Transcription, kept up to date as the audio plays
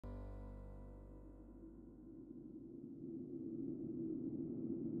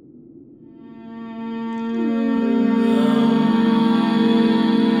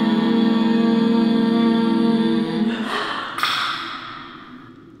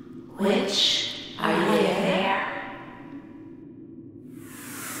Witch, are you there?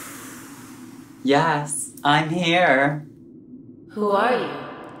 Yes, I'm here. Who are you?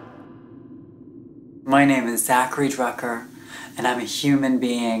 My name is Zackary Drucker, and I'm a human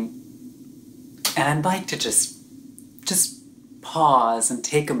being. And I'd like to just pause and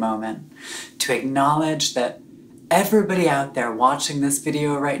take a moment to acknowledge that everybody out there watching this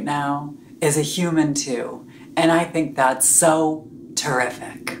video right now is a human too. And I think that's so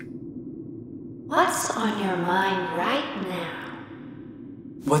terrific. What's on your mind right now?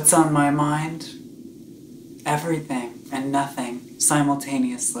 What's on my mind? Everything and nothing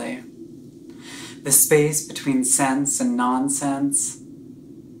simultaneously. The space between sense and nonsense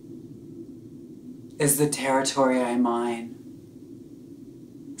is the territory I mine.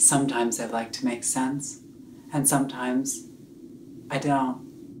 Sometimes I like to make sense, and sometimes I don't.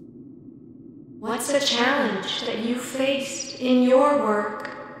 What's a challenge that you faced in your work?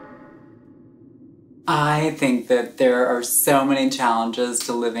 I think that there are so many challenges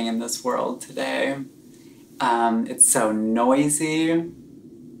to living in this world today. It's so noisy.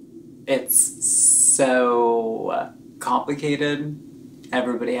 It's so complicated.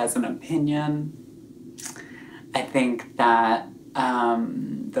 Everybody has an opinion. I think that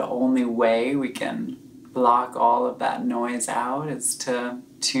the only way we can block all of that noise out is to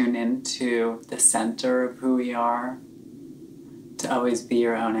tune into the center of who we are, to always be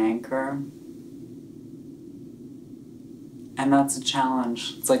your own anchor. And that's a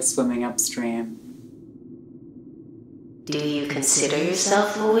challenge. It's like swimming upstream. Do you consider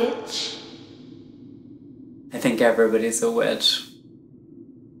yourself a witch? I think everybody's a witch.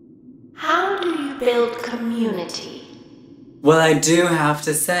 How do you build community? Well, I do have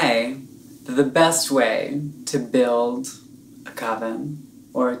to say that the best way to build a coven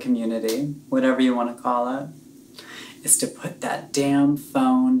or a community, whatever you want to call it, is to put that damn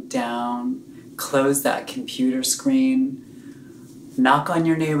phone down, close that computer screen, knock on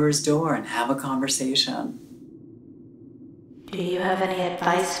your neighbor's door and have a conversation. Do you have any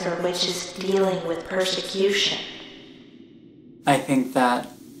advice for witches dealing with persecution? I think that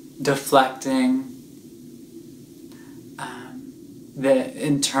deflecting the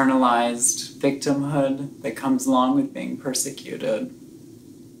internalized victimhood that comes along with being persecuted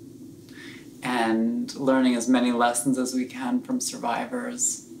and learning as many lessons as we can from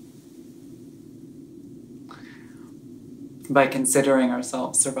survivors by considering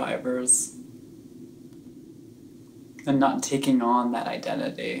ourselves survivors and not taking on that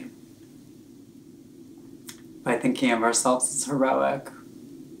identity, by thinking of ourselves as heroic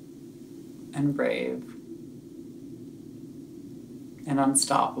and brave and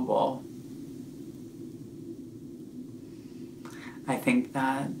unstoppable. I think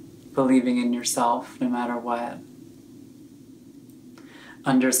that believing in yourself no matter what,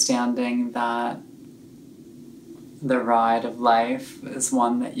 understanding that the ride of life is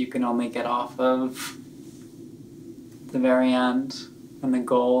one that you can only get off of at the very end, and the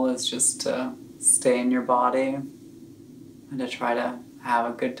goal is just to stay in your body and to try to have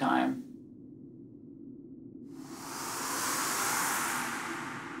a good time.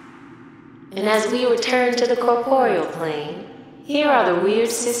 And as we return to the corporeal plane, here are the Weird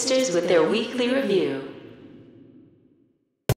Sisters with their weekly review.